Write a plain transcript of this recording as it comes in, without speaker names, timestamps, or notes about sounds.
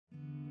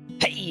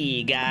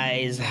Hey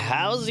guys,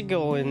 how's it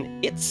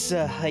going? It's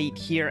Zahait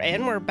here,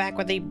 and we're back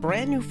with a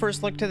brand new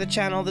first look to the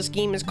channel. This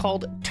game is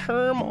called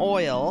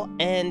Turmoil,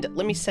 and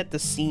let me set the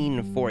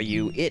scene for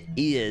you. It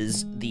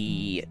is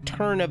the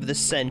turn of the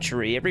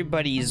century.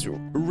 Everybody's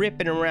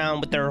ripping around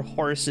with their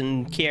horse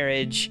and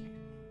carriage,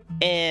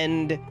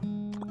 and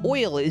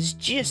oil is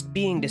just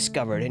being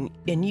discovered,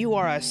 and you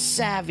are a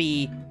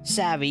savvy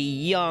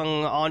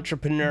young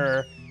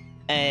entrepreneur,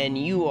 and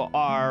you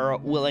are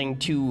willing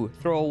to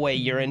throw away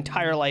your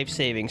entire life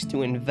savings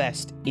to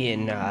invest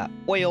in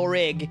oil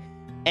rig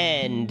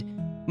and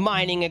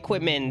mining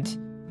equipment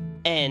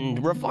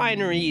and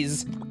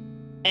refineries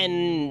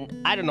and,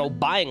 I don't know,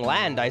 buying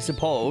land, I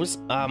suppose,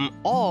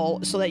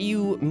 all so that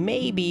you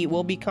maybe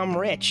will become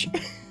rich.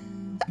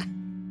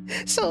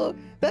 So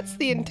that's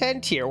the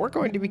intent here. We're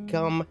going to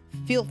become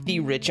filthy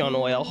rich on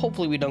oil.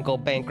 Hopefully we don't go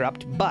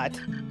bankrupt, but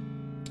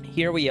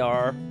here we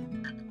are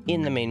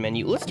in the main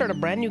menu. Let's start a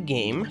brand new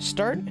game.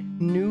 Start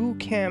new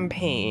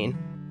campaign.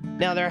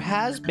 Now there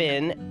has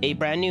been a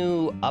brand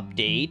new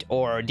update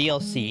or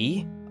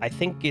DLC. I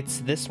think it's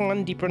this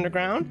one, Deeper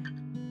Underground.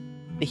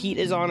 The Heat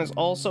is On is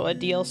also a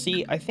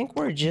DLC. I think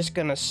we're just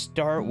gonna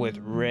start with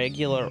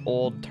regular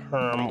old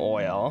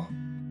Turmoil.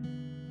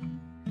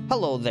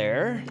 Hello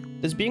there.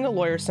 Does being a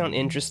lawyer sound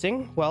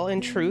interesting? Well,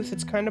 in truth,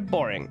 it's kind of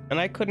boring, and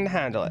I couldn't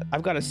handle it.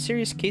 I've got a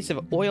serious case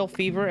of oil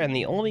fever, and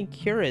the only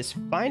cure is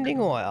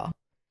finding oil.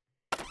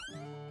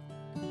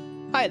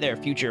 Hi there,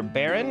 future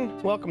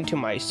Baron. Welcome to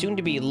my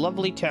soon-to-be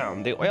lovely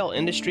town. The oil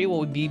industry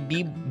will be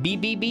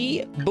booming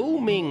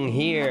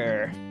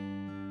here.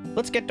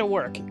 Let's get to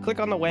work. Click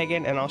on the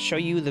wagon and I'll show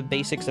you the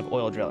basics of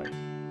oil drilling.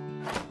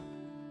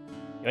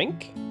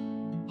 Yoink.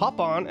 Hop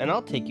on and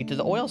I'll take you to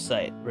the oil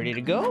site. Ready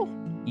to go?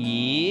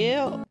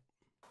 Yeah.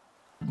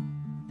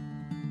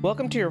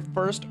 Welcome to your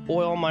first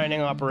oil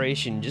mining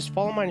operation. Just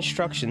follow my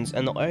instructions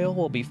and the oil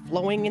will be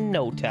flowing in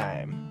no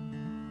time.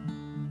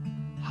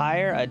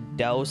 Hire a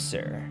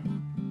douser.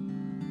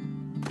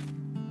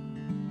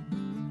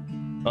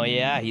 Oh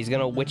yeah, he's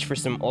gonna witch for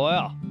some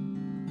oil.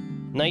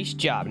 Nice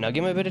job. Now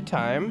give him a bit of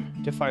time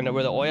to find out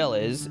where the oil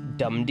is.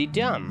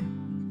 Dum-de-dum.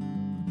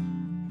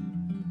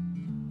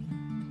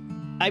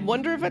 I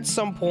wonder if at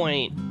some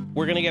point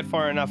we're gonna get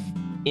far enough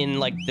in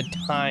like the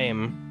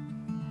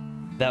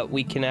time that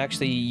we can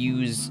actually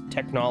use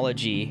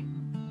technology.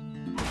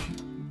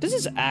 Does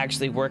this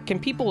actually work? Can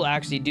people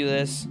actually do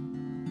this?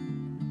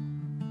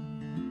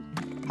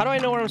 How do I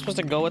know where I'm supposed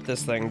to go with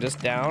this thing? Just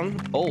down?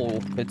 Oh,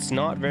 it's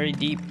not very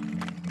deep.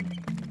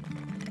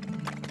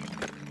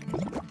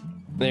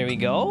 There we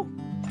go.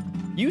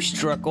 You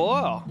struck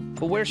oil.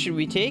 But where should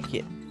we take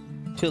it?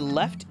 To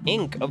left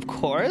ink, of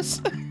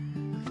course.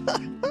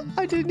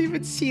 I didn't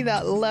even see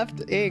that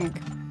left ink.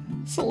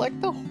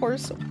 Select the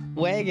horse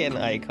wagon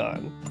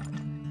icon.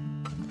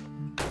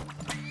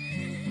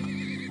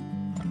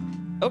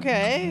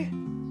 Okay.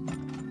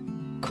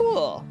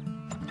 Cool.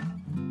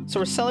 So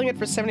we're selling it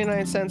for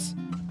 79 cents.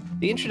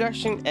 The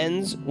introduction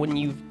ends when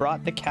you've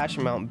brought the cash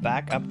amount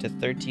back up to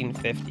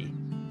 $13.50.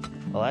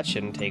 Well, that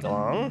shouldn't take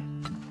long.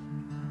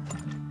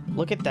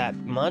 Look at that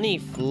money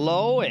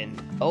flowing.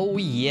 Oh,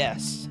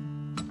 yes.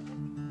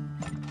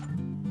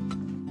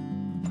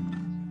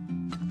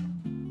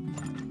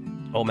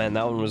 Oh, man,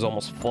 that one was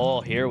almost full.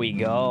 Here we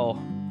go.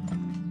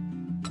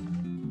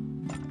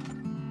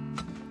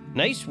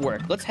 Nice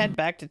work. Let's head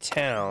back to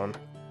town.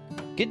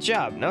 Good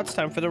job. Now it's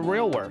time for the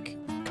real work.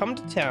 Come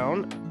to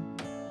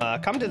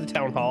the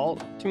town hall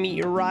to meet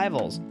your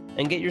rivals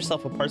and get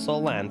yourself a parcel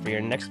of land for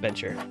your next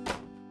venture.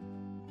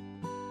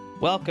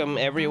 Welcome,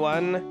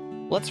 everyone.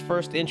 Let's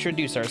first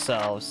introduce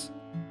ourselves.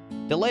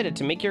 Delighted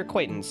to make your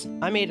acquaintance.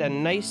 I made a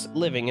nice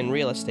living in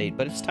real estate,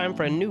 but it's time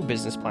for a new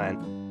business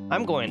plan.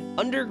 I'm going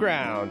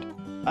underground.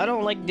 I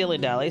don't like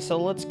dilly-dally, so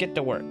let's get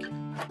to work.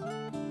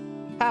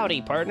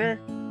 Howdy,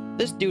 partner.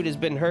 This dude has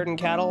been herding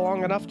cattle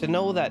long enough to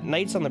know that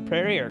nights on the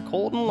prairie are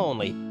cold and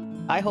lonely.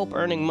 I hope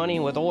earning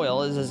money with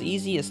oil is as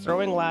easy as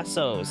throwing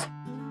lassos.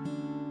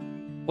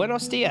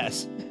 Buenos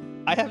dias.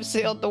 I have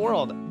sailed the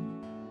world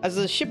as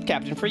a ship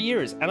captain for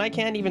years, and I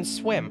can't even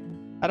swim.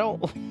 I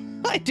don't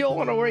want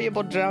to worry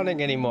about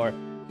drowning anymore,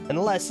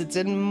 unless it's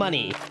in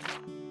money.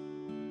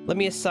 Let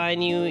me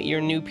assign you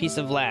your new piece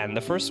of land.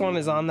 The first one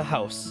is on the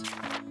house.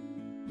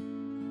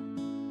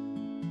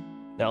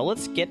 Now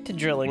let's get to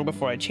drilling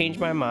before I change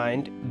my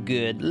mind.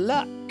 Good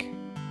luck.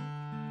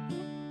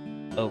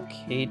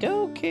 Okie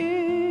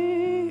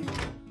dokie.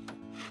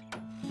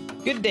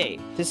 Good day.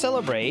 To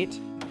celebrate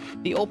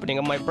the opening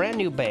of my brand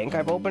new bank,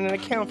 I've opened an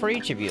account for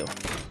each of you.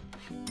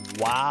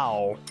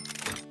 Wow.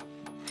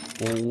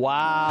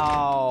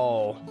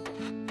 Wow.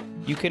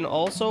 You can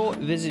also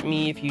visit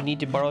me if you need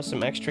to borrow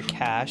some extra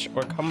cash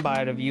or come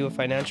by to view a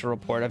financial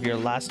report of your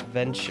last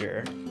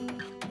venture.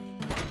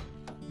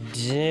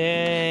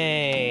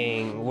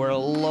 Dang. We're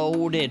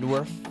loaded.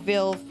 We're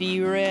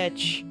filthy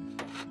rich.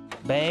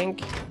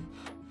 Bank.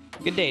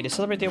 Good day. To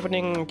celebrate the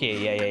opening...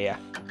 Okay, yeah.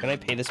 Can I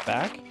pay this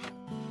back?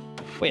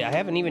 Wait, I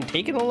haven't even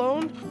taken a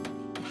loan?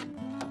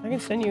 I can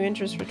send you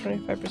interest for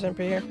 25%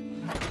 per year.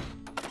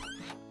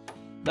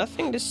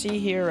 Nothing to see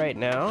here right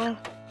now.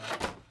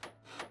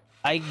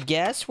 I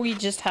guess we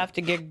just have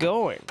to get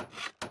going.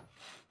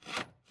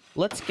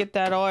 Let's get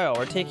that oil.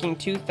 We're taking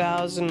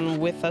 2,000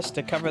 with us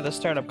to cover the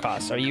startup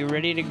costs. Are you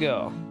ready to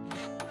go?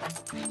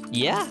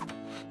 Yeah.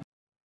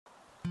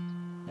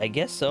 I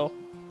guess so.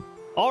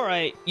 All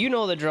right, you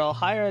know the drill.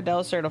 Hire a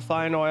dowser to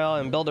find oil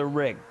and build a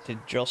rig to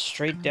drill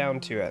straight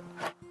down to it.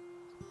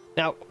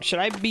 Now, should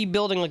I be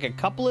building like a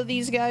couple of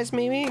these guys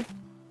maybe?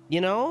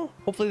 You know?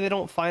 Hopefully they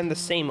don't find the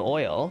same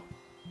oil.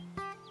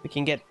 We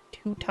can get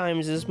 2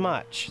 times as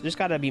much. There's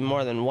got to be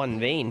more than one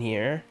vein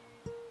here,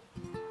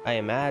 I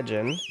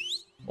imagine.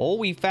 Oh,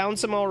 we found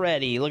some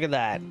already. Look at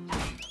that.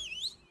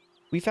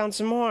 We found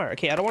some more.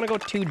 Okay, I don't want to go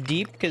too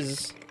deep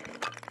because...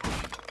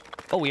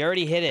 Oh, we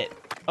already hit it.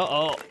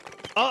 Uh-oh.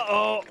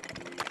 Uh-oh.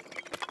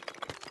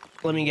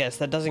 Let me guess.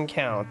 That doesn't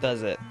count,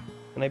 does it?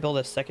 Can I build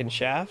a second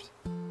shaft?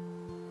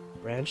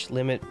 Branch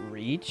limit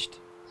reached?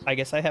 I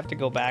guess I have to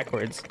go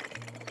backwards.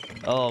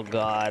 Oh,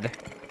 God.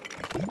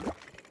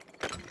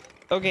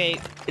 Okay,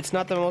 it's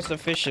not the most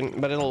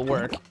efficient, but it'll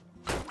work.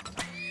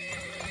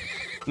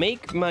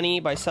 Make money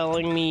by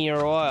selling me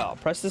your oil.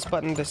 Press this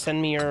button to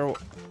send me your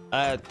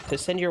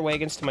send your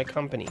wagons to my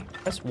company.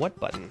 Press what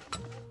button?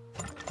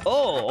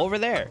 Oh, over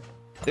there.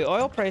 The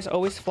oil price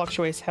always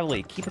fluctuates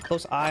heavily. Keep a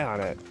close eye on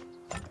it.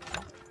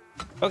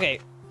 Okay.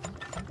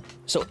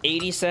 So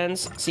 80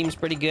 cents seems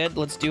pretty good.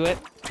 Let's do it.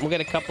 We'll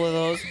get a couple of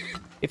those.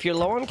 If you're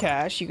low on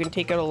cash, you can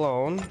take out a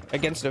loan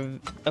against a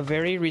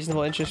very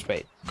reasonable interest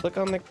rate. Click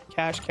on the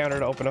cash counter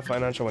to open a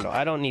financial window.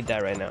 I don't need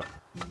that right now.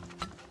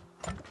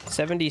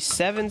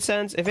 77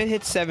 cents. If it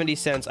hits 70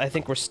 cents, I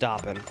think we're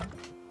stopping.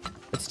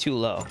 It's too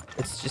low.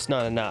 It's just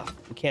not enough.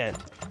 We can't.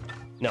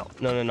 No,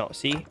 no, no, no.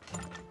 See?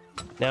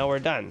 Now we're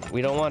done.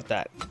 We don't want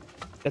that.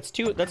 That's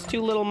too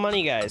little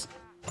money, guys.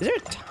 Is there a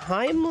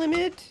time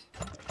limit?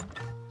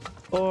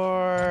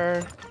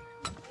 Or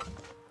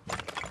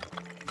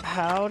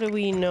how do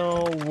we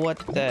know what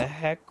the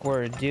heck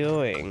we're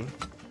doing?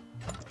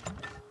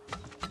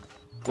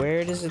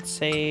 Where does it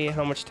say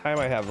how much time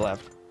I have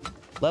left?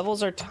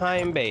 Levels are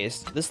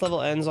time-based. This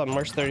level ends on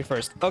March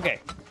 31st. Okay,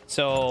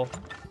 so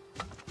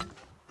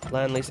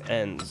land lease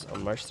ends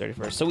on March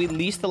 31st. So we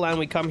lease the land,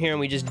 we come here and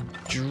we just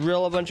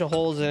drill a bunch of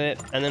holes in it,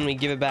 and then we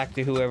give it back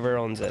to whoever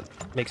owns it.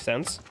 Makes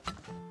sense?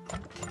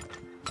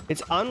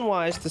 It's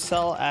unwise to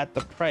sell at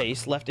the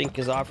price Left Ink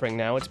is offering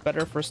now. It's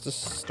better for us to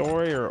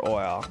store your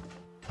oil.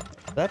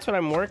 That's what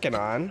I'm working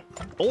on.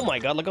 Oh my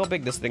god, look how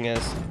big this thing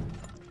is.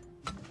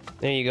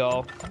 There you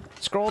go.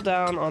 Scroll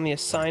down on the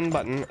assign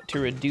button to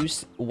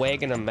reduce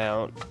wagon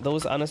amount.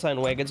 Those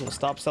unassigned wagons will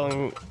stop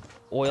selling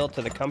oil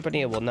to the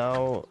company and will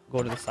now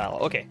go to the silo.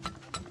 Okay.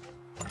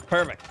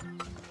 Perfect.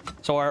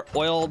 So our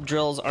oil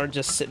drills aren't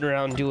just sitting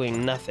around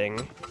doing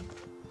nothing.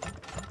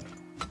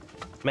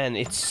 Man,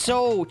 it's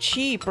so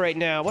cheap right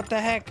now. What the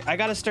heck? I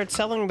gotta start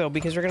selling though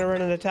because we're gonna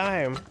run out of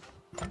time.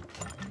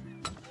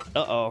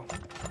 Uh-oh.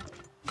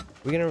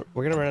 We're gonna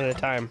run out of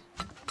time.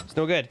 It's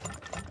no good.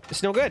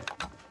 It's no good.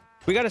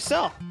 We gotta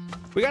sell.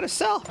 We gotta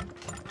sell.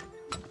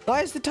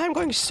 Why is the time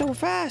going so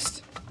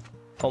fast?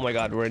 Oh my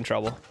god, we're in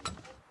trouble.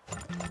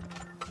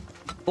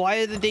 Why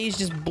are the days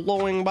just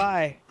blowing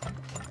by?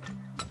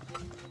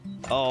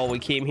 Oh, we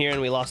came here and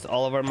we lost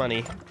all of our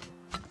money.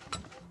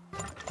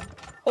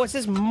 Oh, it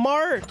says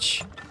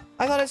March.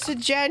 I thought it said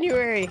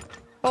January.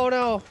 Oh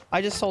no,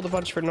 I just sold a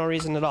bunch for no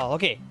reason at all.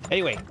 Okay,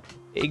 anyway,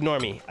 ignore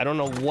me. I don't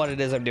know what it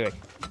is I'm doing.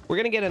 We're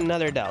gonna get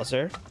another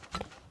dowser.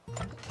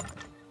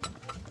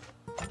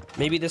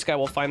 Maybe this guy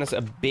will find us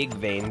a big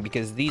vein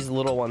because these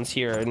little ones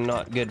here are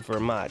not good for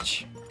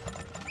much.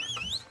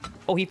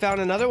 Oh, he found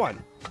another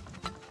one.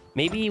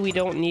 Maybe we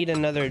don't need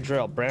another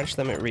drill. Branch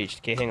limit reached.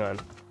 Okay, hang on.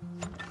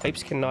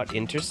 Pipes cannot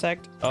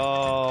intersect.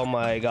 Oh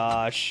my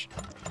gosh.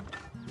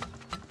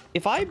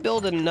 If I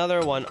build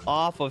another one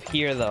off of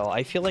here, though,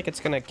 I feel like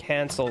it's going to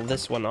cancel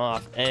this one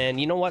off.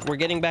 And you know what? We're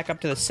getting back up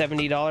to the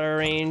 $70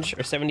 range or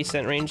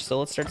 70-cent range, so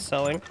let's start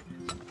selling.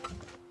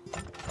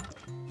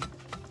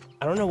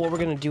 I don't know what we're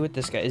going to do with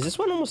this guy. Is this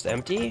one almost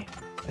empty?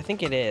 I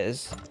think it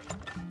is.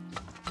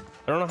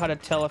 I don't know how to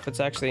tell if it's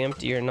actually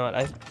empty or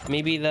not.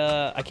 Maybe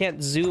I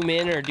can't zoom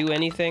in or do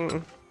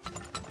anything.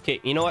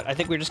 Okay, you know what? I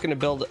think we're just going to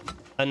build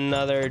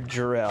another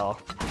drill.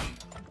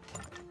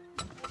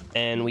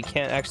 And we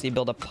can't actually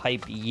build a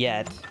pipe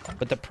yet.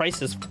 But the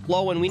price is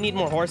flowing. We need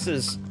more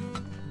horses.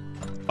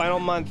 Final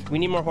month. We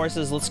need more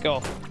horses. Let's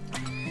go.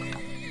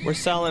 We're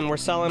selling. We're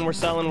selling. We're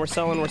selling. We're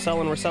selling. We're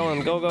selling. We're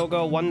selling. Go, go,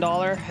 go.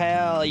 $1.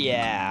 Hell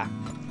yeah.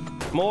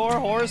 More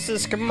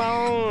horses. Come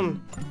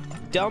on.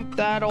 Dump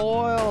that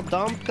oil.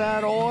 Dump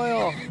that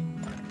oil.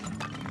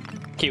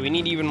 Okay, we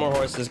need even more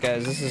horses,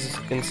 guys. This is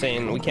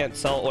insane. We can't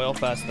sell oil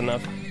fast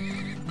enough.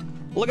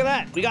 Look at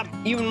that. We got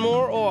even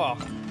more oil.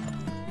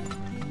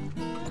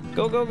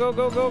 Go, go, go,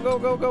 go, go, go,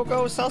 go, go,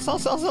 go. Sell, sell,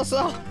 sell, sell,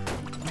 sell.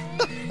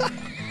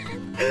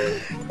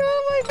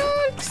 Oh my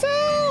god,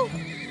 sell.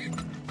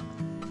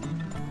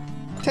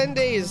 10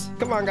 days.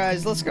 Come on,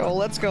 guys. Let's go,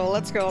 let's go,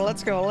 let's go,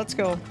 let's go, let's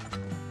go.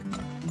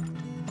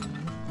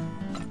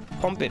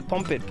 Pump it,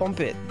 pump it,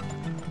 pump it.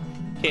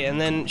 Okay,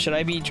 and then should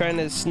I be trying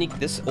to sneak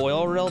this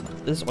oil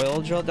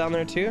drill down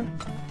there too?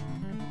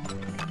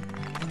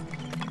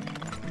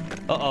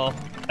 Uh-oh.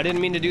 I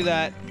didn't mean to do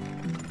that.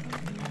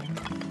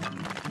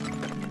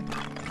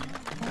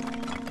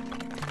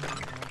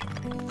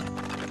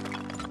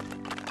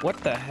 What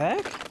the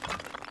heck?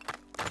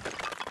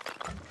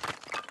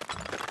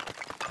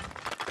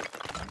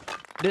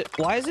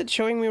 Why is it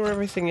showing me where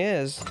everything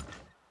is?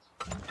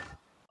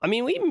 I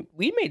mean,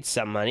 we made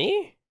some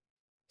money.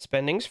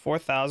 Spendings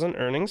 4,000,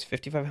 earnings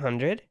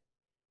 5,500.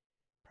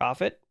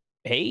 Profit,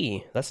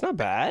 hey, that's not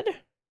bad.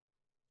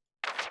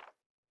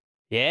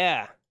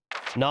 Yeah,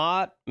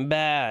 not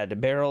bad.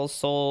 Barrels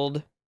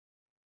sold.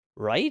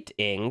 Right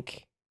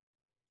ink.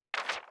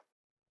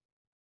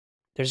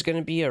 There's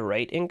gonna be a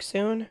right ink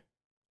soon.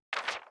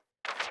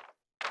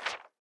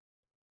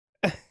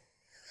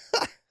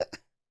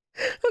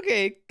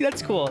 Okay,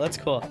 that's cool. That's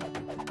cool.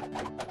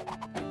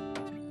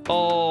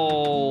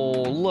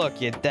 Oh,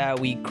 look at that.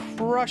 We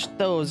crushed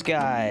those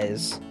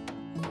guys.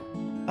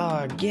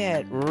 Oh,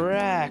 get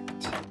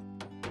wrecked.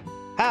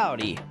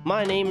 Howdy,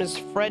 my name is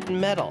Fred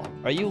Metal.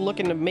 Are you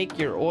looking to make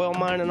your oil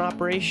mining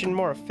operation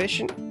more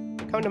efficient?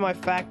 Come to my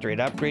factory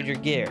to upgrade your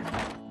gear.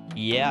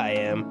 Yeah, I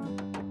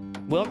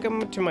am.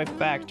 Welcome to my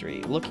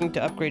factory. Looking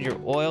to upgrade your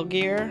oil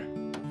gear?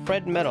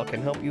 Fred Metal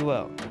can help you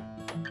out.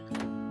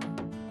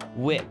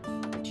 Whip.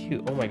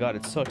 Oh my god,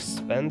 it's so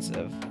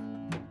expensive.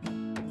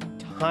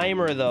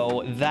 Timer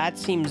though, that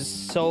seems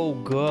so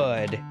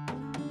good,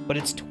 but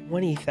it's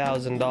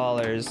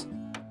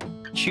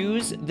 $20,000.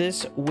 Choose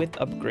this with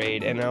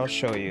upgrade and I'll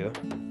show you.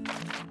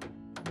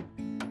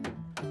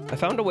 I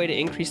found a way to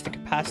increase the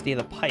capacity of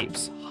the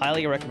pipes.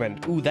 Highly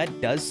recommend. Ooh, that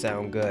does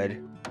sound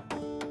good.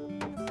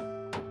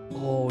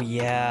 Oh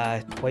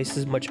yeah, twice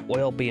as much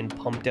oil being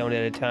pumped down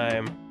at a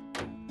time.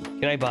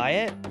 Can I buy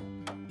it?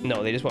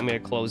 No, they just want me to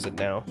close it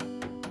now.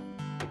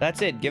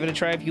 That's it. Give it a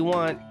try if you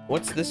want.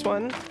 What's this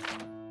one?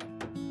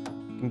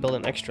 You can build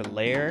an extra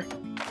layer.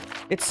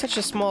 It's such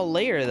a small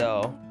layer,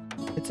 though.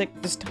 It's like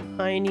this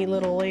tiny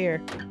little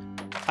layer.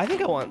 I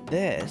think I want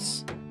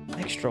this.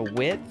 Extra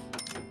width.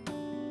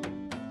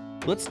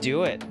 Let's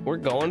do it. We're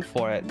going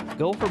for it.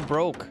 Go for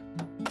broke.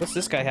 What's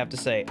this guy have to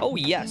say? Oh,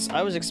 yes.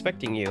 I was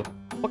expecting you.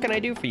 What can I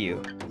do for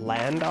you?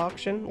 Land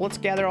auction? Let's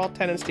gather all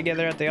tenants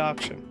together at the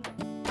auction.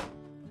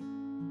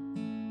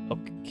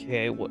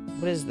 Okay, what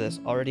is this?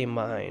 Already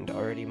mined,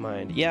 already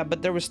mined. Yeah,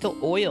 but there was still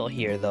oil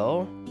here,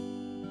 though.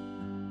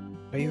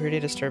 Are you ready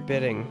to start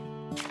bidding?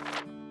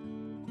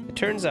 It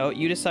turns out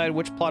you decide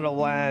which plot of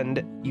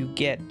land you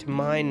get to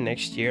mine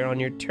next year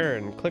on your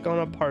turn. Click on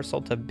a parcel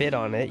to bid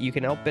on it. You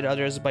can outbid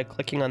others by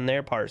clicking on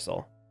their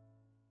parcel.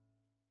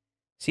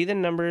 See the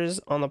numbers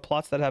on the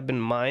plots that have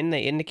been mined?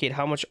 They indicate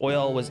how much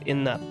oil was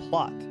in that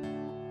plot.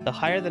 The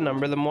higher the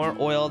number, the more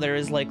oil there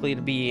is likely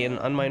to be in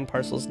unmined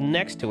parcels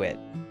next to it.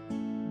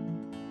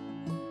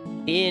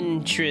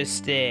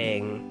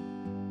 Interesting.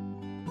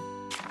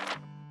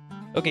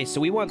 Okay, so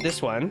we want this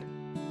one.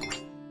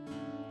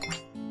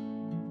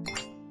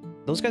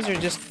 Those guys are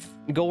just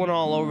going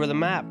all over the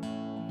map.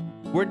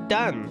 We're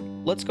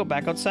done. Let's go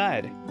back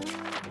outside.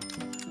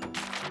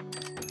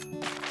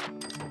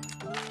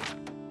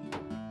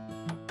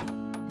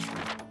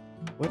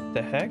 What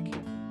the heck?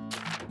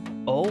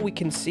 Oh, we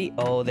can see.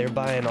 Oh, they're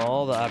buying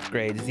all the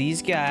upgrades.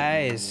 These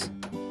guys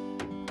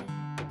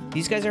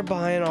are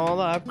buying all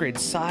the upgrades.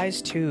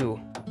 Size 2.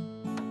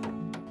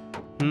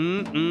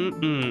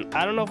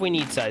 I don't know if we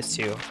need size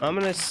 2.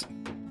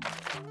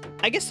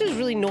 I guess there's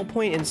really no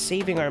point in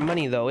saving our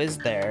money, though, is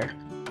there?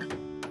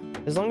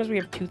 As long as we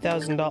have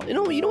 $2,000.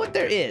 You know what?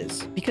 There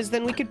is. Because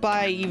then we could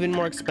buy even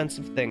more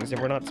expensive things if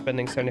we're not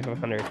spending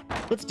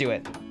 $7,500. Let's do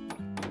it.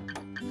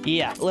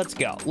 Yeah, let's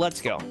go.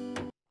 Let's go.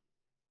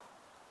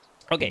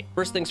 Okay,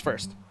 first things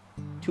first.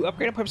 To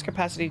upgrade a pipe's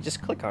capacity,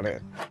 just click on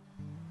it.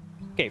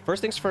 Okay,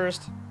 first things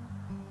first.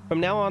 From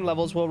now on,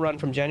 levels will run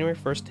from January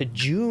 1st to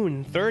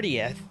June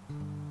 30th.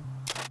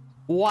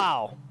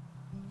 Wow.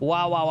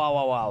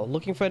 Wow.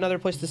 Looking for another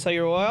place to sell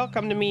your oil?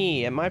 Come to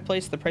me. At my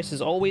place, the price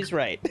is always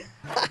right.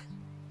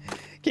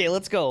 Okay,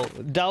 let's go.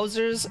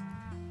 Dowsers.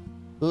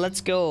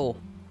 Let's go.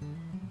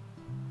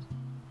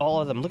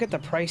 All of them. Look at the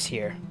price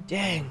here.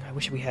 Dang, I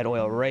wish we had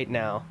oil right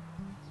now.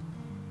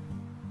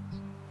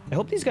 I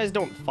hope these guys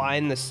don't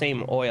find the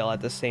same oil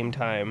at the same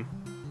time.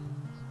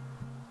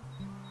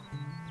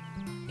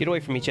 Get away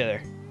from each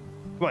other.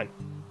 Come on.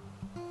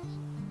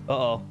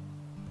 Uh-oh.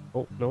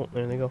 Oh, no,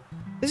 there they go.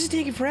 This is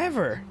taking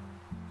forever.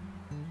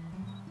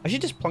 I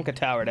should just plunk a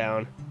tower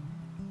down.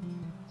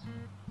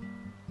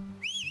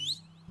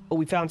 Oh,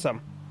 we found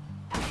some.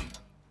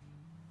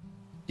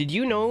 Did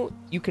you know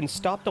you can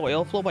stop the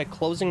oil flow by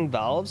closing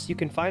valves? You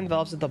can find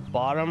valves at the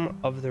bottom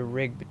of the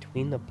rig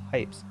between the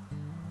pipes.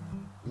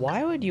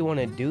 Why would you want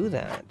to do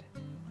that?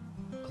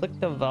 Click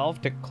the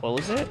valve to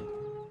close it?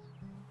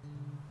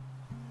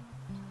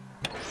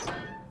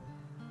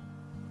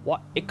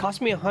 What? It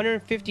cost me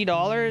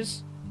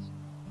 $150?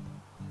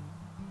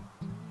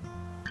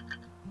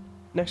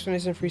 Next one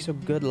isn't free, so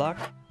good luck.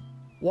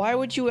 Why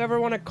would you ever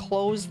want to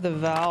close the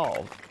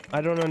valve?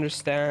 I don't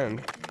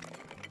understand.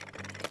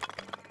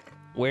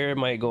 Where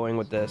am I going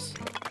with this?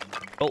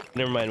 Oh,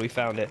 never mind. We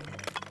found it.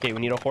 Okay, we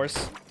need a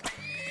horse.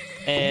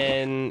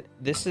 And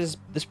this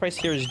price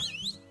here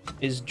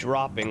is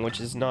dropping, which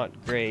is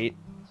not great.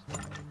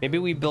 Maybe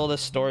we build a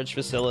storage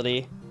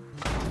facility.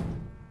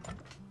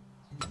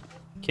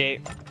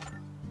 Okay.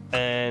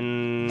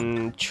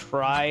 And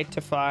try to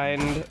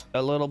find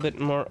a little bit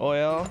more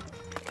oil.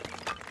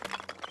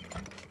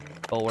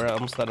 Oh, we're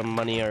almost out of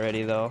money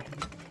already, though.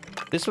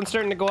 This one's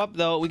starting to go up,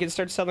 though. We can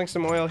start selling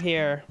some oil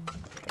here.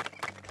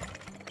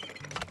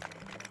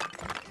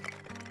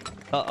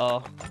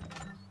 Uh-oh.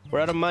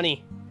 We're out of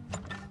money.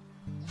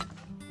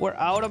 We're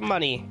out of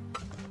money.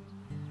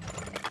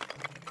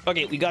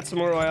 Okay, we got some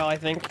more oil, I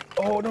think.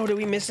 Oh, no, did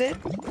we miss it?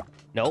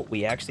 No,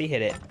 we actually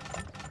hit it.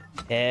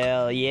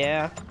 Hell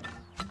yeah.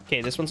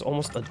 Okay, this one's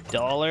almost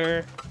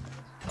 $1.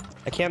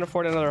 I can't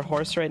afford another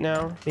horse right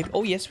now. Maybe.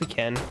 Oh, yes, we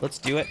can. Let's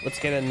do it. Let's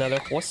get another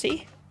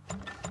horsey.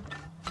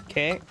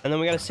 Okay, and then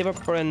we gotta save up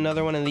for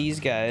another one of these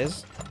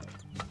guys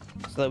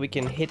so that we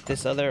can hit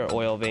this other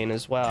oil vein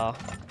as well.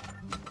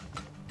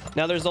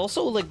 Now, there's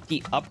also, like,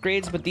 the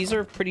upgrades, but these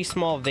are pretty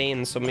small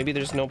veins, so maybe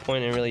there's no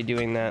point in really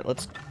doing that.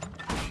 Let's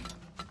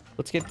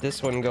get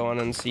this one going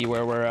and see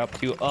where we're up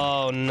to.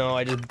 Oh, no,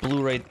 I just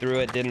blew right through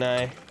it, didn't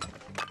I?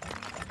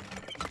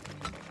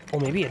 Oh,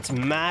 maybe it's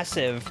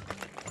massive.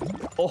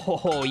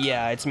 Oh,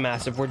 yeah, it's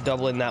massive. We're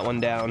doubling that one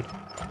down.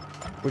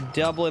 We're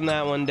doubling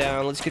that one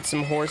down. Let's get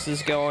some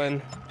horses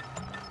going.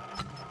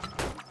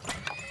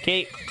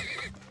 Okay.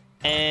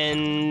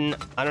 And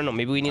I don't know,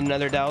 maybe we need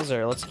another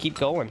dowser. Let's keep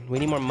going. We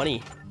need more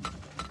money.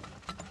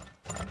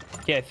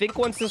 Okay, I think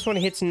once this one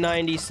hits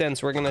 90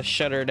 cents, we're gonna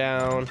shut her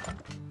down.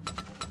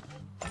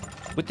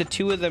 With the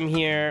two of them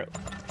here,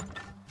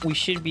 we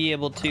should be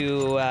able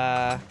to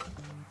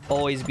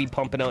always be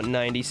pumping out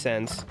 90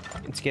 cents.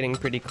 It's getting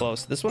pretty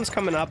close. This one's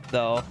coming up,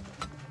 though.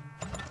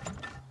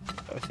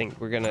 I think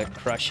we're gonna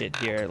crush it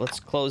here. Let's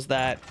close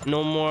that.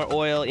 No more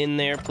oil in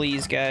there,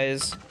 please,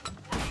 guys.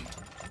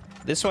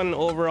 This one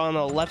over on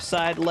the left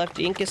side, left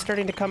ink, is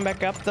starting to come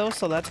back up, though,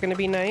 so that's gonna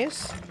be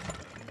nice.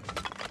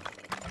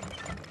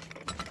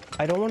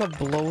 I don't want to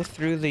blow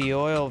through the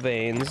oil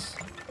veins.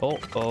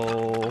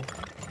 Oh.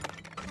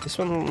 This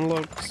one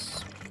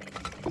looks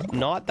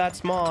not that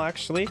small,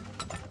 actually.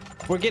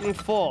 We're getting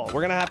full.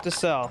 We're gonna have to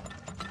sell.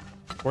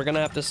 We're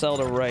gonna have to sell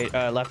the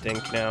left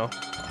ink now.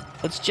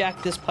 Let's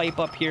jack this pipe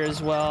up here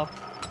as well.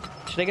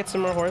 Should I get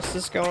some more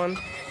horses going?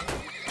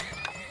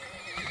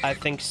 I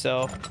think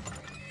so.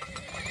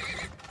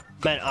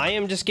 Man, I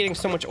am just getting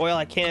so much oil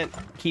I can't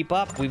keep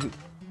up. We've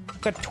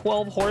got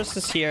 12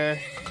 horses here.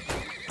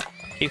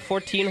 Okay,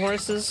 14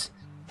 horses.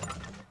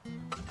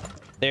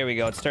 There we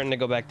go. It's starting to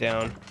go back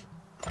down.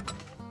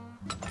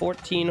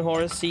 14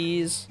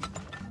 horses.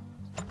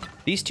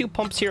 These two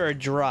pumps here are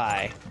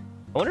dry.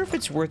 I wonder if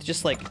it's worth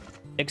just, like,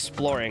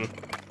 exploring.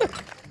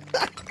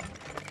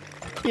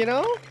 You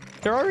know?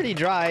 They're already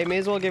dry. May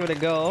as well give it a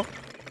go.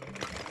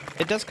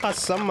 It does cost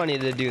some money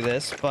to do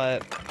this,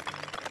 but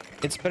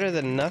it's better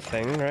than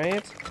nothing,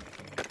 right?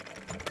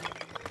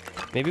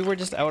 Maybe we're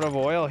just out of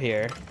oil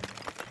here.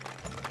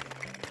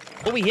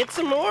 Oh, we hit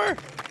some more!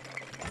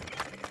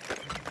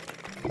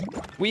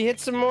 We hit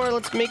some more.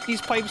 Let's make these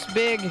pipes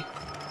big.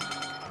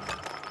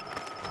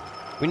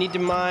 We need to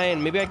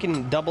mine. Maybe I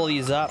can double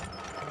these up.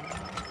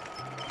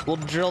 We'll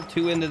drill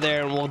 2 into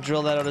there and we'll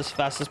drill that out as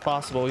fast as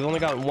possible. We've only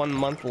got 1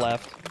 month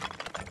left.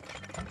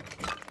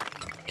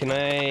 Can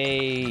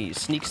I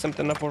sneak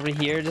something up over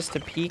here just to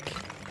peek?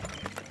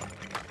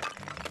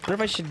 I wonder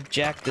if I should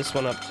jack this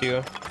one up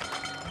too.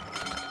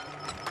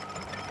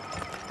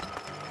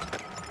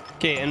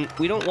 Okay, and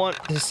we don't want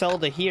to sell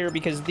to here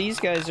because these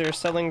guys are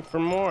selling for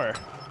more.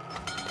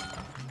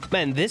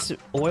 Man, this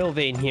oil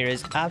vein here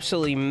is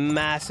absolutely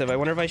massive. I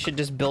wonder if I should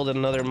just build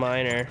another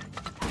miner.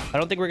 I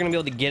don't think we're gonna be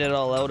able to get it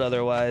all out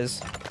otherwise.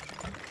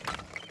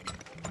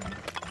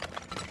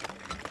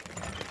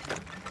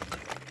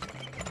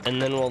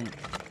 And then we'll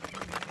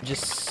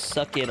just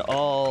suck it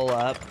all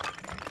up.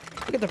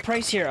 Look at the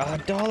price here,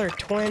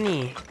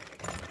 $1.20.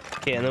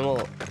 Okay, and then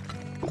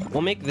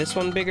we'll make this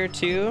one bigger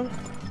too.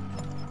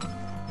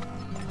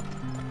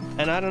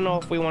 And I don't know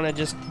if we want to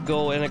just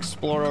go and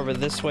explore over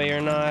this way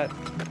or not.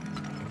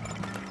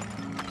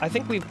 I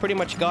think we've pretty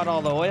much got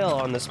all the oil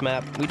on this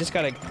map. We just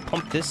gotta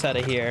pump this out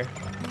of here.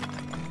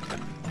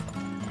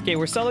 Okay,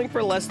 we're selling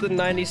for less than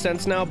 90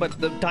 cents now, but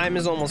the time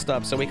is almost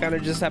up, so we kind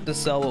of just have to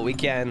sell what we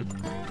can.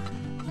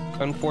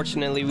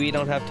 Unfortunately, we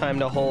don't have time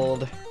to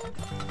hold.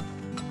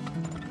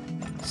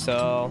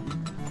 So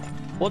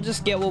we'll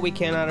just get what we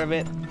can out of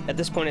it. At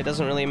this point, it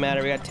doesn't really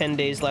matter. We got 10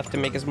 days left to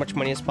make as much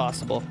money as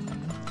possible.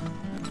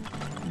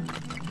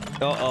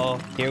 Uh-oh,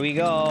 here we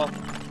go.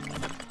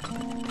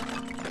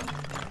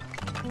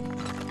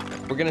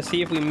 We're gonna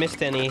see if we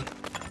missed any.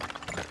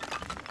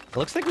 It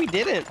looks like we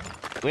didn't.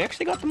 We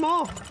actually got them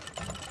all.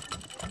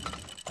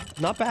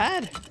 Not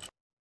bad.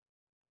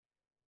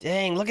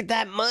 Dang, look at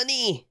that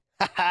money.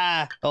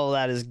 Haha. Oh,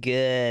 that is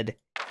good.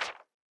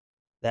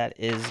 That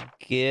is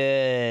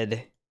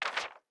good.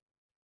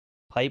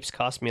 Pipes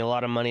cost me a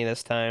lot of money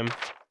this time.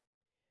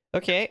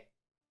 Okay.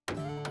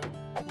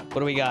 What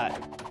do we got?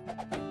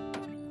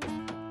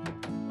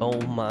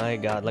 Oh my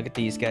god, look at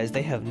these guys.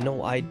 They have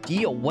no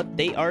idea what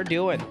they are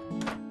doing.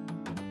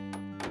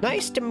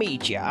 Nice to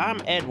meet you.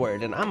 I'm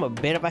Edward, and I'm a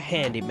bit of a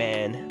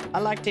handyman. I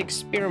like to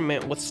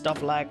experiment with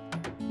stuff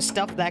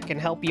that can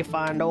help you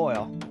find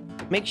oil.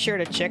 Make sure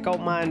to check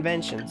out my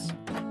inventions.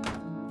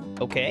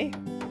 Okay.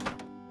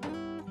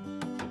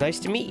 Nice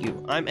to meet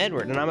you. I'm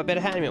Edward, and I'm a bit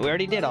of handyman. We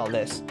already did all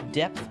this.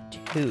 Depth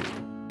 2.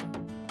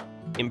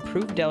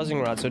 Improved dowsing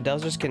rod, so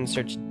dowsers can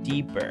search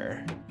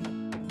deeper.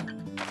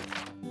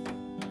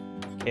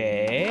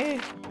 Okay.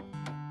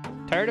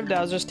 Tired of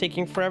dowsers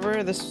taking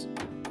forever? This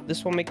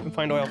will make them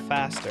find oil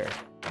faster.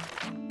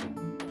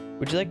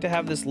 Would you like to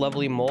have this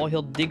lovely mole?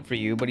 He'll dig for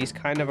you, but he's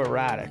kind of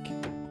erratic.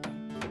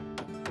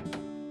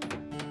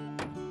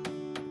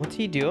 What's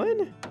he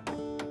doing?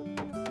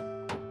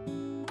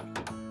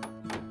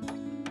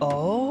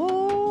 Oh.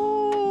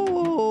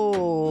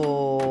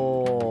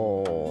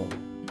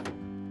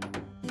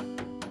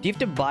 Do you have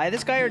to buy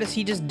this guy, or does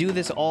he just do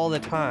this all the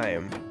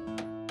time?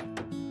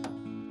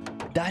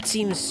 That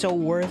seems so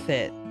worth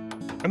it.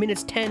 I mean,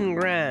 it's 10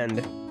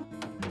 grand.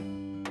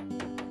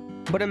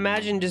 But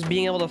imagine just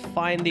being able to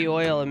find the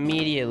oil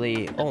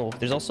immediately. Oh,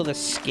 there's also the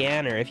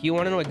scanner. If you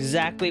want to know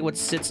exactly what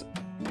sits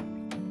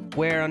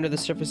where under the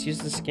surface, use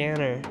the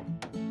scanner.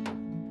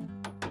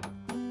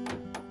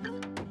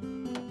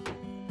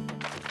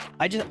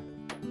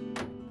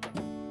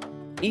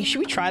 Should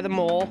we try the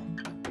mole?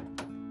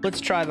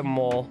 Let's try the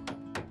mole.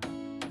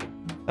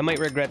 I might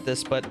regret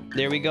this, but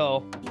there we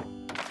go.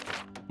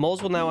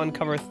 Moles will now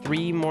uncover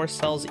 3 more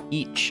cells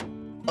each.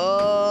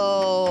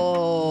 Oh.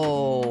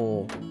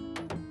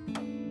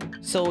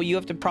 So you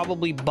have to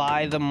probably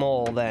buy the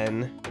mole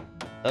then.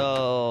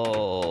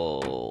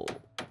 Oh.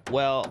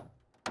 Well,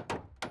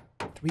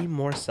 3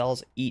 more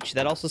cells each.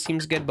 That also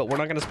seems good, but we're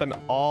not going to spend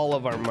all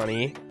of our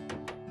money.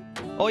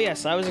 Oh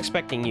yes, I was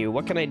expecting you.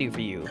 What can I do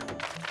for you?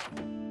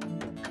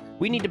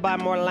 We need to buy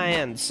more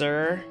land,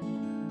 sir.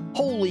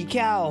 Holy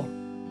cow.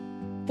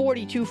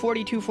 42,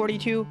 42,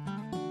 42.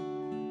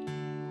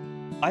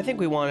 I think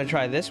we want to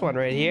try this one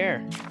right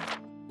here.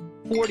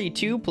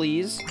 42,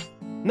 please.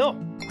 No.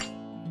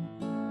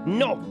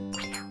 No.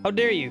 How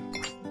dare you?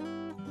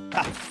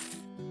 Ah.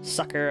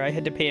 Sucker, I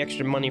had to pay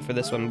extra money for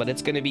this one, but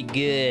it's going to be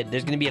good.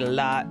 There's going to be a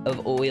lot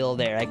of oil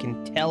there. I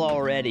can tell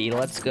already.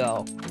 Let's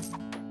go.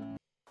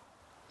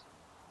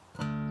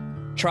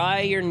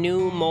 Try your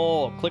new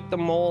mole. Click the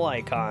mole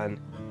icon.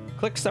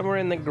 Click somewhere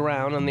in the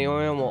ground and the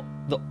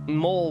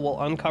mole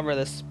will uncover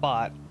this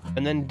spot,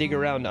 and then dig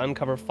around to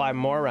uncover 5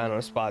 more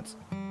random spots.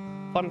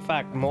 Fun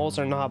fact, moles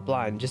are not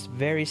blind, just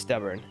very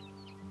stubborn.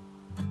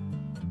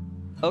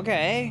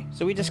 Okay,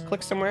 so we just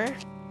click somewhere,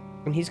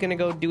 and he's gonna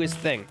go do his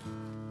thing.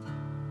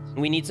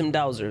 We need some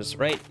dowsers,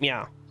 right?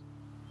 Meow.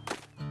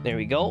 There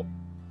we go.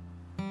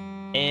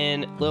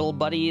 And little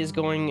buddy is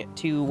going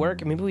to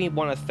work. Maybe we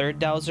want a 3rd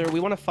dowser.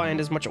 We want to find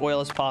as much oil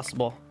as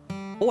possible.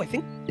 Oh, I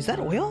think... Is that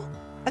oil?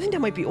 I think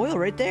that might be oil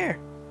right there.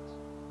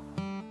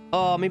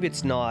 Oh, maybe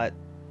it's not.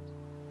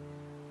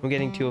 I'm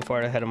getting too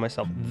far ahead of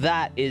myself.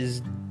 That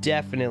is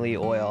definitely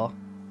oil.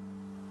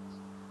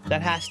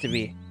 That has to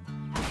be.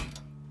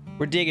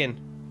 We're digging.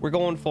 We're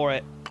going for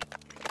it.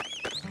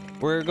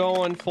 We're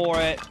going for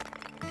it.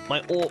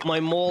 My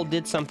mole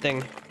did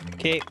something.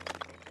 Okay.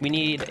 We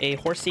need a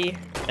horsey.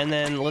 And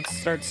then let's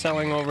start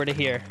selling over to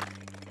here.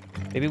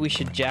 Maybe we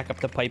should jack up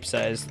the pipe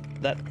size.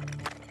 That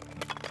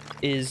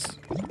is...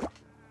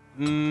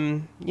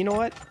 you know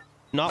what?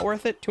 Not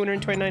worth it?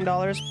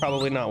 $229?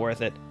 Probably not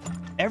worth it.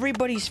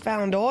 Everybody's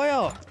found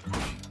oil!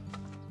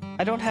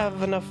 I don't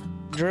have enough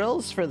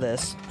drills for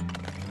this.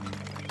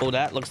 Oh,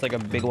 that looks like a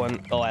big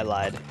one. Oh, I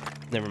lied.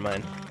 Never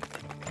mind.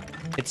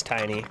 It's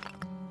tiny.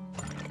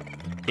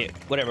 Okay,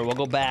 whatever. We'll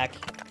go back.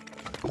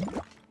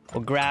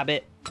 We'll grab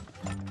it.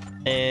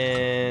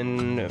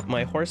 And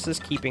my horse is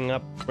keeping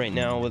up right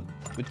now with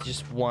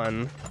just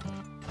one.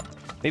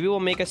 Maybe we'll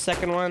make a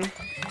second one.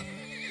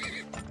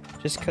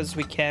 Just because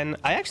we can.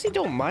 I actually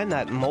don't mind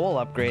that mole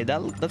upgrade.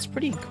 That's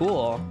pretty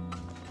cool.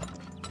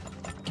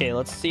 Okay,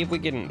 let's see if we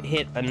can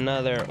hit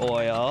another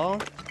oil.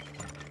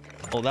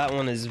 Oh, that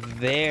one is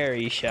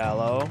very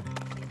shallow.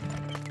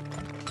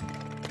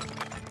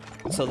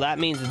 So that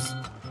means it's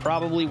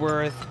probably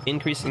worth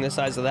increasing the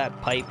size of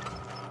that pipe.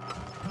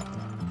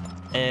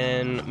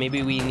 And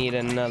maybe we need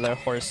another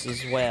horse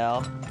as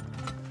well.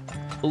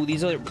 Oh,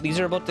 these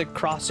are about to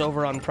cross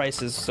over on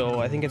prices, so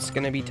I think it's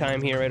gonna be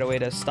time here right away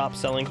to stop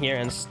selling here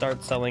and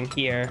start selling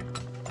here.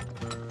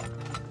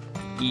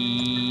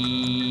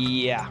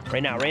 Yeah,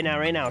 right now.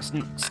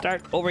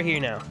 Start over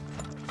here now.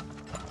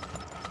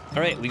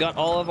 All right, we got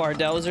all of our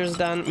dowsers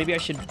done. Maybe I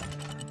should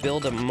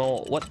build a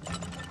mole. What?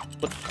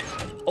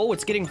 Oh,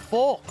 it's getting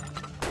full.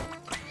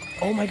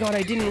 Oh my god,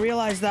 I didn't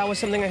realize that was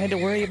something I had to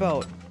worry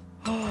about.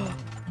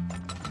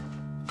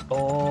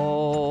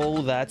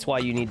 Oh, that's why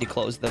you need to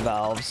close the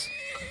valves.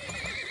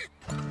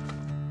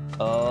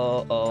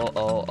 Oh,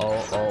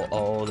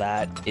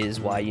 that is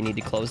why you need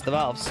to close the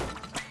valves.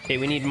 Okay,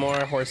 we need more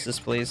horses,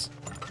 please.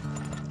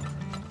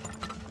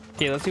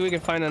 Okay, let's see if we can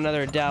find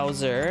another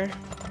dowser.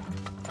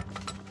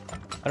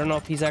 I don't know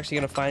if he's actually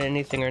gonna find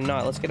anything or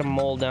not. Let's get a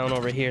mole down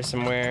over here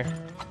somewhere.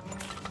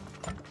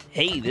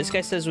 Hey, this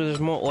guy says there's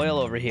more oil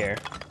over here.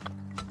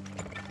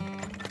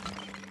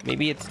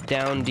 Maybe it's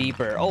down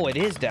deeper. Oh, it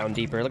is down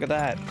deeper. Look at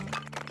that.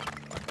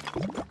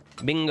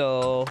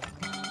 Bingo.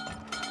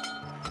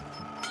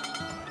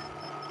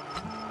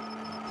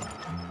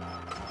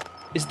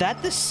 Is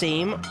that the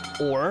same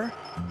ore?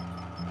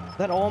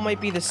 That all might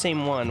be the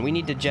same one. We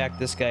need to jack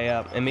this guy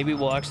up, and maybe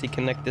we'll actually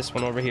connect this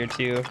one over here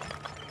too.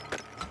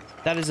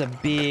 That is a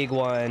big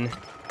one.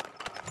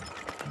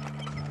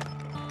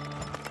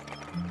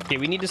 Okay,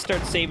 we need to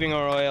start saving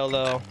our oil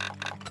though.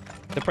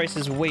 The price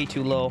is way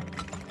too low.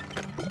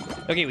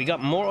 Okay, we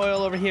got more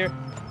oil over here.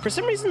 For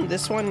some reason,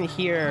 this one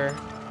here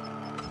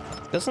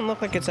doesn't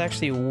look like it's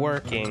actually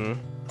working.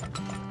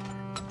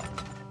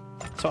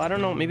 So I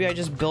don't know, maybe I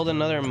just build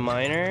another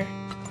miner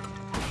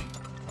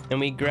and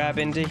we grab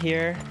into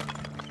here.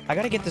 I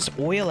gotta get this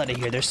oil out of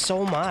here. There's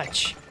so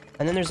much.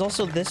 And then there's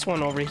also this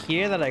one over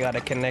here that I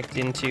gotta connect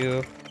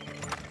into.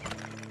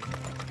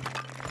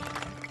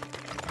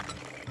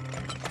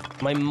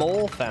 My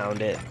mole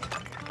found it.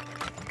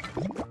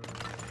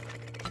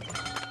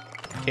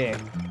 Okay.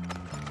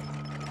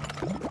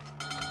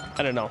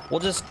 I don't know. We'll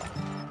just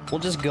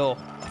go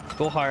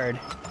hard.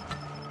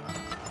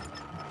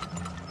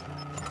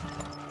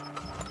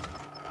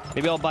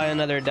 Maybe I'll buy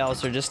another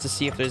dowser just to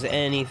see if there's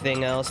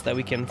anything else that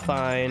we can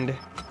find.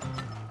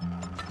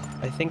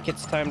 I think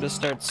it's time to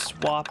start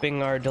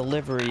swapping our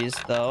deliveries,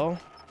 though.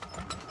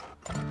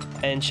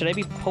 And should I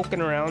be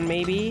poking around,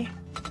 maybe?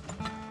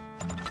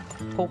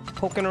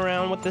 Poking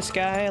around with this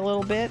guy a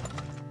little bit?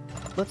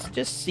 Let's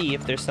just see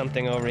if there's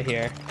something over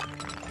here.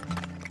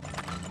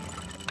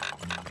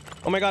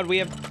 Oh my god,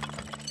 we're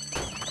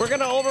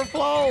gonna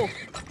overflow!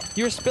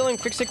 You're spilling.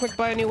 Fix it quick.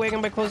 Buy a new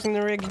wagon by closing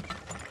the rig.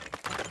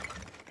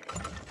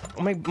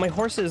 Oh, my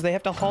horses, they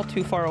have to haul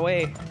too far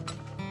away.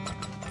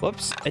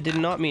 Whoops, I did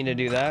not mean to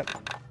do that.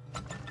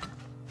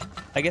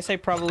 I guess I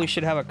probably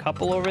should have a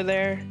couple over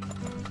there.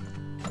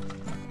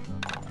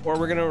 Or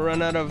we're gonna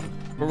run out of...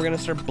 Or we're gonna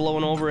start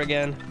blowing over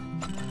again.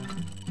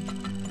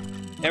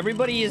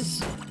 Everybody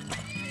is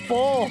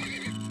full.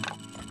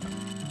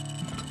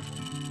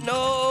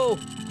 No!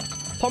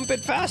 Pump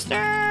it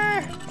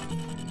faster!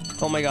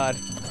 Oh my god.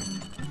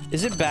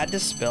 Is it bad to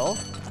spill?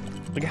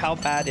 Like, how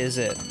bad is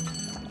it?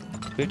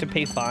 Do we have to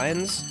pay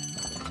fines?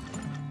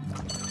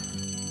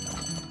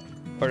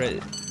 Or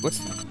what's...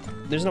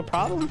 There's no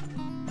problem?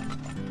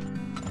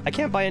 I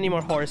can't buy any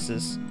more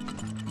horses.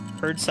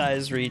 Herd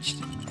size reached.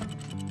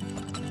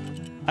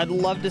 I'd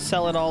love to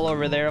sell it all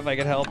over there if I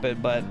could help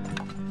it, but...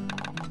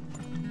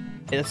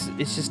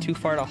 It's just too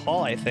far to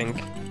haul, I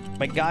think.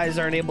 My guys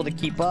aren't able to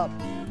keep up.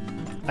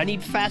 I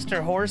need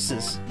faster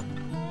horses.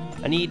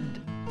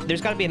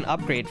 There's gotta be an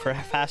upgrade for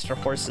faster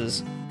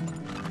horses.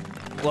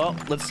 Well,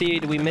 let's see,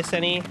 did we miss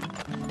any?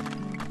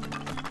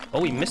 Oh,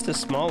 we missed a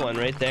small one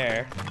right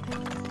there.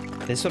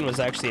 This one was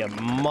actually a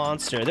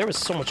monster. There was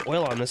so much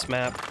oil on this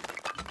map.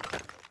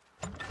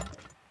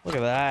 Look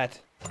at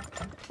that.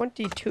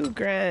 22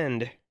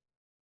 grand.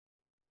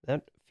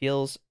 That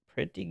feels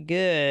pretty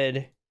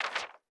good.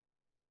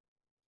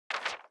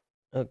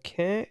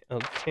 Okay.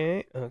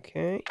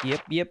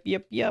 Yep.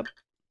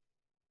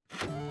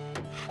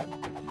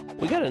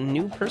 We got a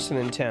new person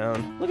in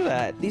town. Look at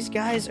that. These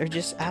guys are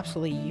just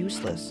absolutely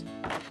useless.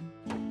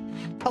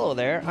 Hello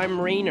there.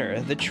 I'm Rainer,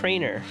 the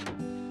trainer.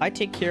 I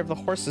take care of the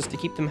horses to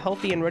keep them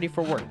healthy and ready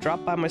for work.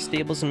 Drop by my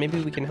stables and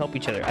maybe we can help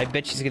each other. I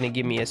bet she's gonna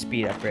give me a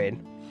speed upgrade.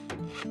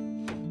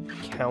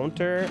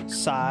 Counter,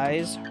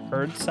 size,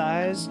 herd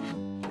size.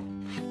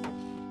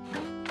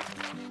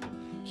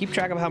 Keep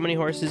track of how many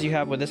horses you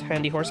have with this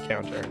handy horse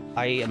counter.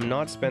 I am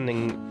not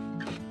spending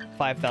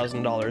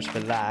 $5,000 for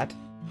that.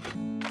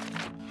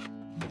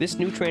 This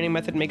new training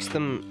method makes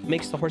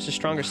the horses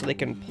stronger so they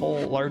can pull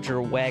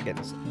larger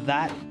wagons.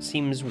 That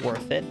seems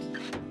worth it.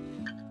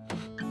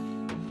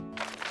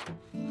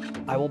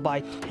 I will buy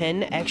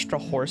 10 extra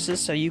horses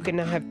so you can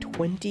now have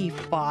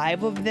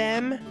 25 of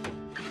them.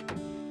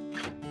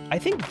 I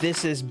think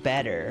this is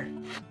better.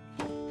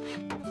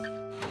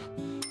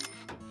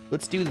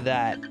 Let's do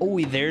that. Oh,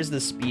 there's the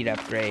speed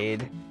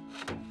upgrade.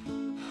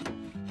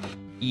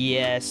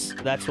 Yes,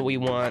 that's what we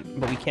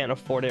want, but we can't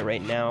afford it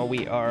right now.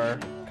 We are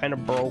kind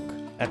of broke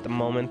at the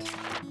moment.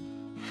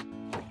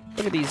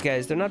 Look at these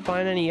guys. They're not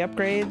buying any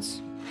upgrades.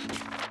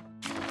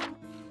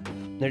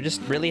 They're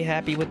just really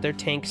happy with their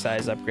tank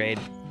size upgrade.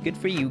 Good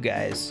for you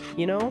guys.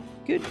 You know?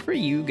 Good for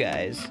you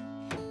guys.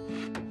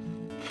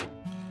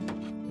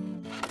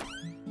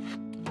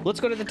 Let's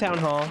go to the town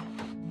hall.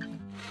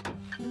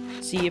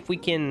 See if we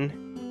can...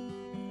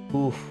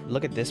 Oof,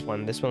 look at this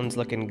one. This one's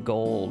looking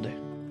gold.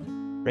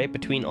 Right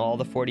between all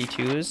the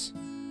 42s.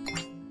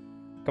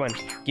 Come on,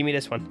 give me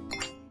this one.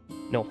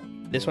 No,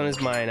 this one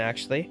is mine,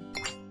 actually.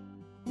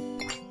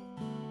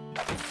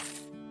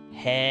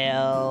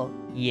 Hell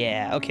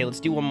yeah. Okay,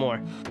 let's do one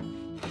more.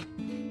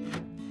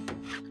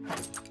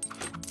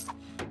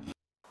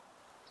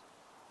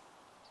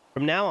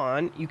 From now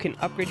on, you can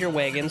upgrade your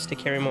wagons to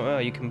carry more oil.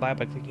 You can buy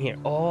by clicking here.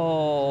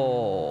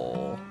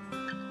 Oh.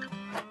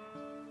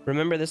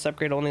 Remember, this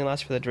upgrade only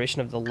lasts for the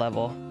duration of the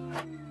level.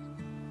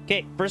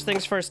 Okay, first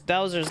things first.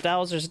 Dowsers,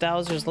 dowsers,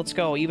 dowsers. Let's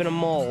go. Even a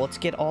mole. Let's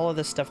get all of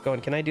this stuff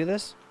going. Can I do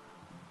this?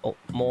 Oh,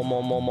 mole,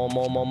 mole, mole, mole,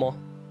 mole, mole, mole.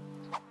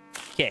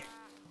 Okay.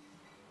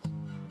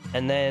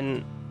 And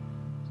then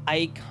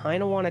I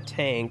kind of want a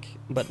tank,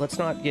 but let's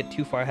not get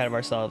too far ahead of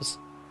ourselves.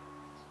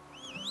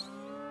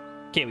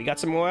 Okay, we got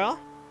some oil.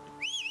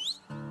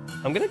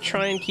 I'm gonna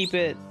try and keep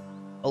it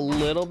a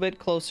little bit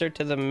closer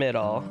to the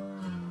middle,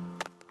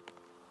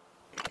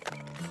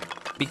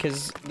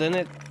 because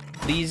then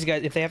these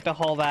guys, if they have to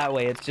haul that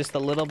way, it's just a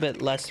little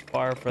bit less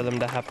far for them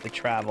to have to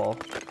travel,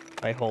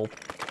 I hope.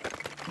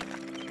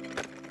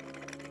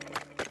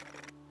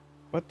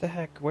 What the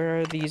heck? Where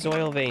are these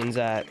oil veins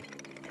at?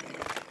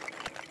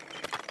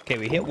 Okay,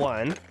 we hit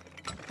one.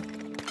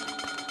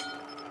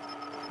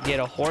 Get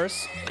a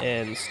horse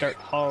and start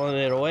hauling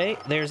it away.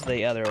 There's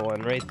the other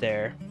one right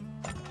there.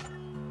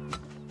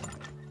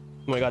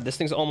 Oh my god, this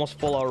thing's almost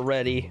full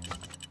already.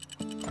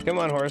 Come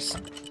on, horse.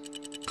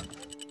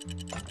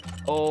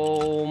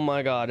 Oh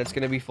my god, it's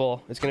gonna be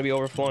full. It's gonna be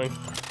overflowing.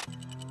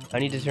 I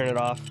need to turn it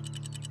off.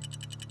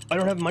 I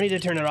don't have money to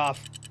turn it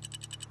off.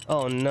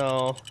 Oh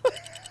no.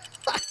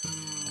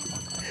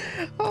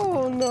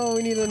 Oh no,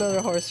 we need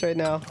another horse right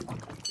now.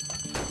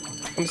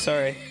 I'm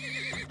sorry.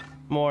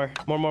 More.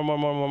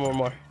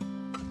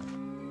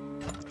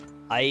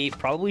 I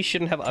probably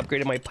shouldn't have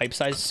upgraded my pipe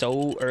size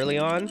so early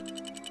on.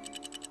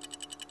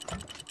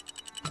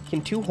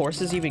 Can 2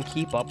 horses even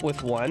keep up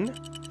with 1?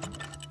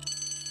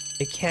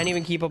 It can't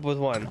even keep up with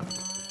 1.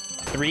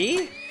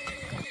 3?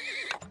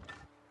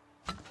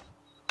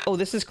 Oh,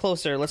 this is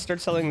closer. Let's start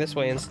selling this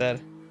way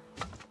instead.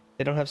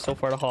 They don't have so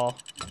far to haul.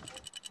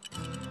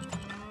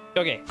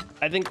 Okay,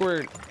 I think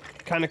we're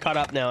kind of caught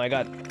up now. I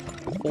got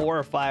 4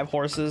 or 5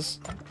 horses.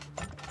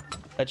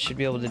 That should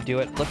be able to do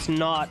it. Let's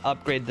not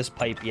upgrade this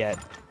pipe yet.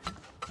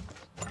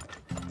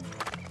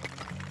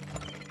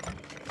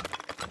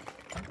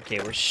 Okay,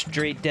 we're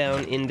straight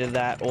down into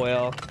that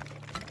oil.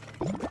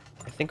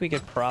 I think we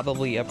could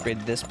probably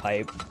upgrade this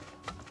pipe.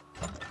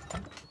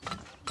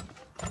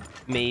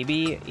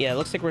 Maybe. Yeah, it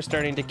looks like we're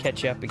starting to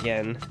catch up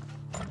again.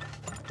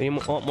 We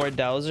want more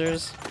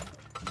dowsers.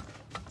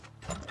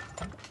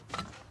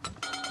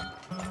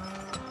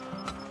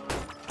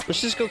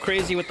 Let's just go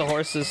crazy with the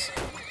horses.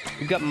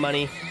 We've got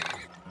money.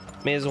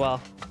 May as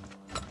well.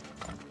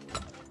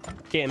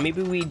 Okay,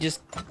 maybe we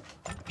just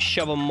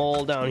shove a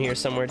mole down here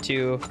somewhere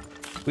too.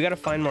 We gotta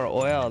find more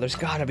oil. There's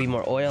gotta be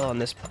more oil on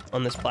this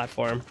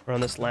platform or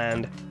on this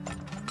land.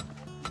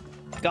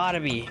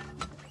 Gotta be.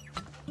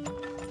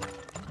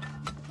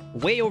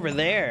 Way over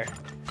there.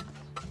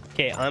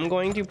 Okay, I'm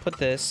going to put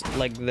this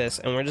like this,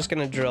 and we're just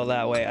gonna drill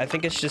that way. I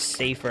think it's just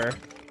safer.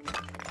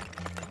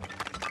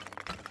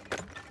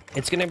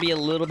 It's gonna be a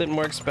little bit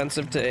more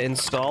expensive to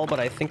install, but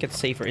I think it's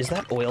safer. Is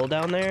that oil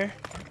down there?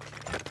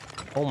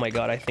 Oh my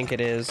god, I think it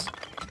is.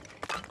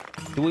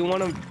 Do we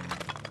want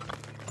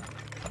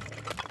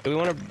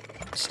to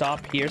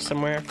stop here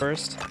somewhere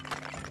first?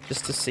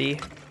 Just to see?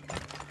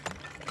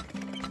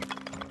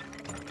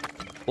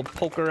 We'll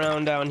poke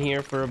around down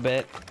here for a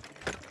bit.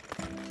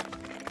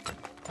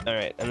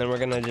 Alright, and then we're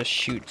gonna just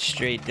shoot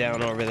straight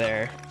down over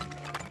there.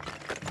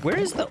 Where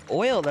is the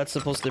oil that's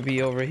supposed to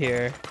be over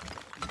here?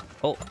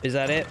 Oh, is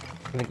that it?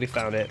 I think we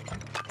found it.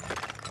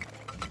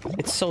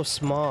 It's so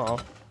small.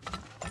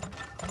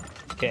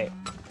 Okay.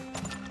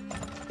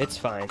 It's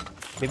fine.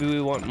 Maybe we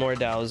want more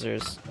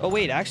dowsers. Oh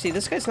wait, actually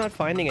this guy's not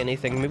finding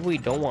anything. Maybe we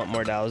don't want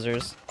more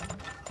dowsers.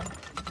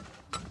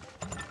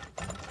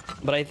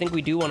 But I think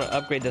we do want to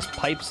upgrade this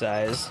pipe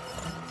size.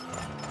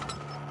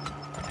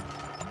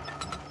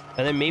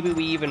 And then maybe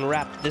we even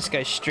wrap this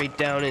guy straight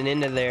down and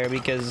into there,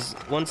 because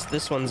once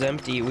this one's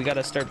empty, we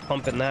gotta start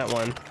pumping that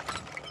one.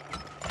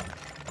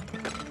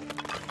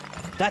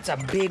 That's a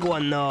big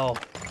one though.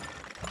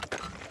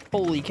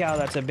 Holy cow,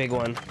 that's a big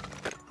one.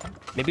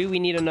 Maybe we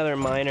need another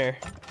miner.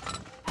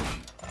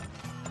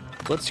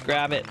 Let's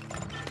grab it.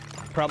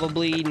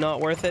 Probably not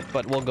worth it,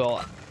 but we'll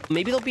go.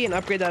 Maybe there'll be an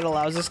upgrade that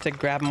allows us to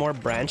grab more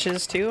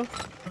branches too.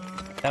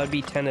 That would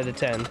be 10 out of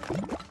 10.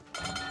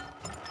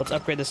 Let's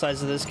upgrade the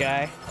size of this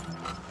guy.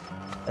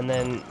 And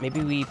then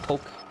maybe we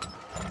poke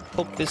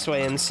this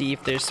way and see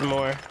if there's some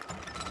more.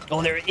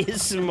 Oh, there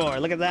is some more.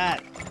 Look at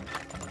that.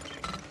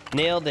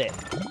 Nailed it.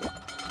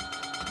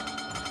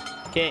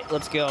 Okay,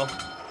 let's go.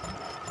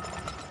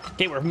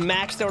 Okay, we're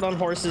maxed out on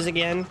horses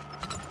again.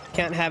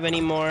 Can't have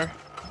any more.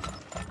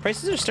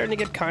 Prices are starting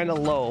to get kind of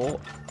low.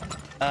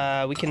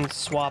 We can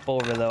swap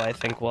over though, I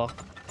think. We'll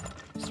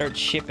start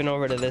shipping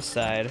over to this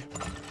side.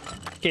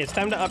 Okay, it's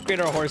time to upgrade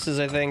our horses,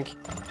 I think.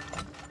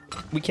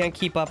 We can't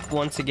keep up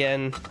once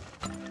again.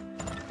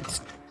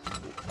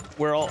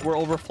 We're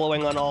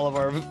overflowing on all of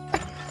our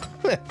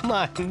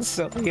mines,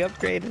 so we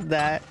upgraded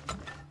that.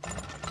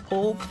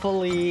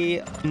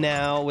 Hopefully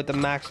now with the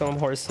maximum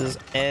horses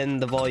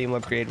and the volume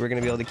upgrade, we're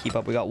gonna be able to keep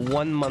up. We got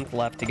 1 month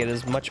left to get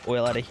as much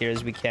oil out of here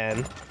as we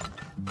can.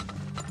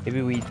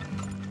 Maybe we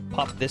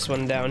pop this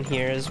one down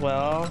here as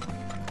well.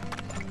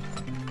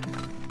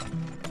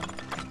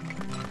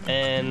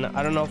 And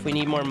I don't know if we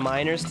need more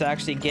miners to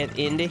actually get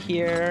into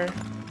here.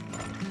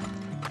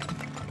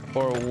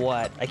 Or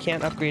what? I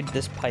can't upgrade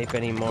this pipe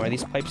anymore.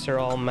 These pipes are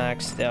all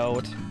maxed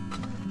out.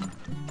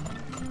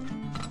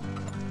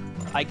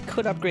 I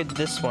could upgrade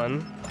this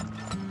one.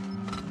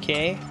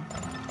 Okay.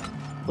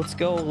 Let's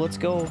go, let's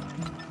go.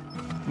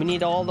 We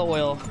need all the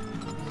oil.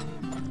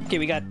 Okay,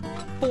 we got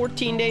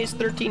 14 days,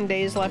 13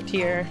 days left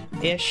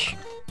here-ish.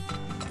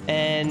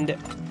 And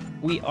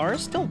we are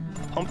still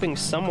pumping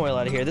some oil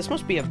out of here. This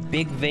must be a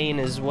big vein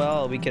as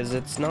well because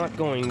it's not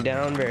going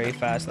down very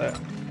fast. I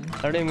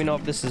don't even know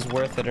if this is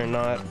worth it or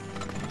not.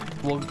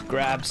 We'll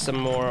grab some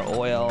more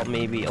oil,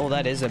 maybe. Oh,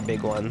 that is a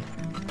big one.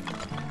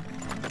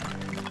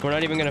 We're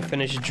not even gonna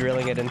finish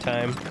drilling it in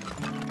time.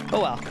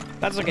 Oh well,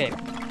 that's okay.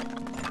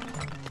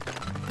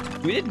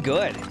 We did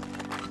good.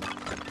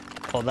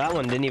 Well, that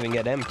one didn't even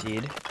get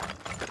emptied.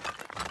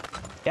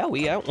 Yeah,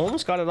 we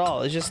almost got it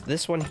all. It's just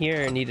this one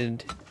here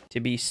needed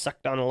to be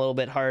sucked on a little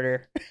bit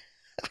harder.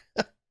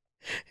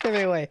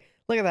 Anyway,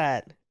 look at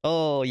that.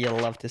 Oh, you'll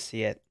love to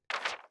see it.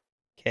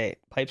 Okay,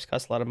 pipes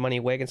cost a lot of money.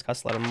 Wagons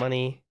cost a lot of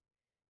money.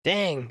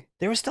 Dang,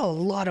 there was still a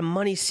lot of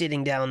money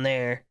sitting down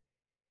there.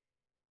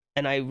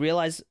 And I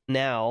realize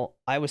now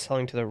I was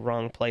selling to the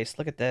wrong place.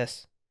 Look at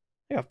this.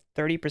 I have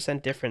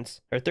 30%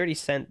 difference. Or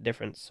 30-cent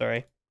difference,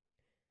 sorry.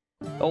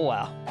 Oh,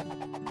 wow.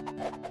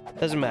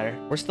 Doesn't matter.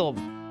 We're still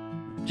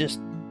just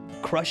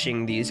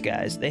crushing these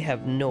guys. They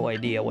have no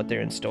idea what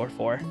they're in store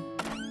for.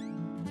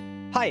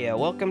 Hiya,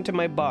 welcome to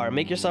my bar.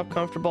 Make yourself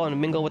comfortable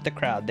and mingle with the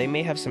crowd. They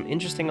may have some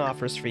interesting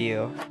offers for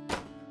you.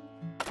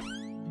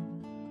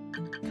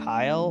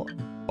 Kyle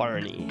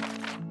Barney.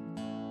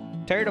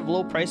 Tired of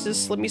low prices?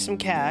 Slip me some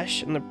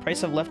cash, and the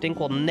price of left ink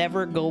will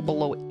never go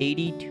below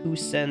 82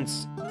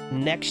 cents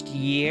next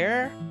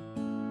year?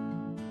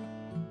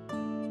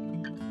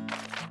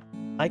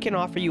 I can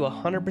offer you a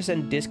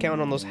 100% discount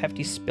on those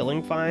hefty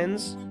spilling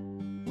fines.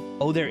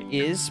 Oh, there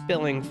is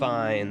spilling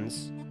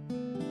fines.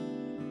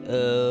 Oh,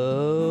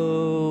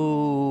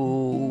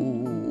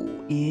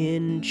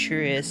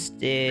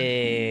 interesting.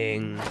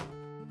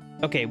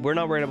 Okay, we're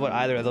not worried about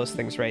either of those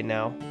things right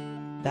now.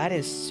 That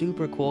is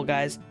super cool,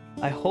 guys.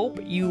 I hope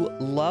you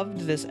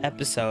loved this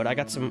episode. I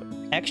got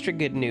some extra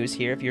good news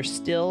here. If you're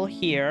still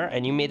here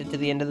and you made it to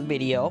the end of the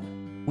video,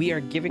 we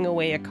are giving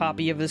away a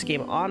copy of this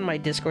game on my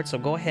Discord, so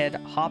go ahead,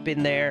 hop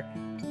in there.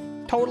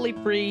 Totally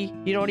free.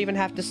 You don't even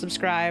have to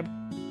subscribe.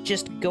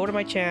 Just go to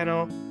my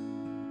channel,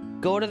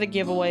 go to the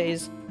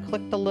giveaways,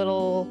 click the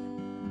little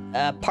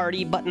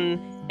party button,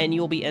 and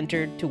you'll be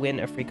entered to win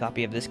a free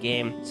copy of this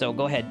game. So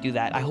go ahead, do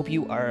that. I hope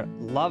you are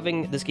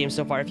loving this game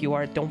so far. If you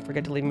are, don't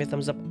forget to leave me a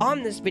thumbs up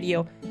on this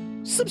video.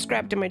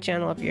 Subscribe to my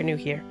channel if you're new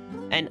here,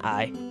 and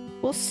I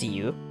will see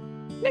you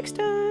next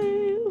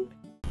time.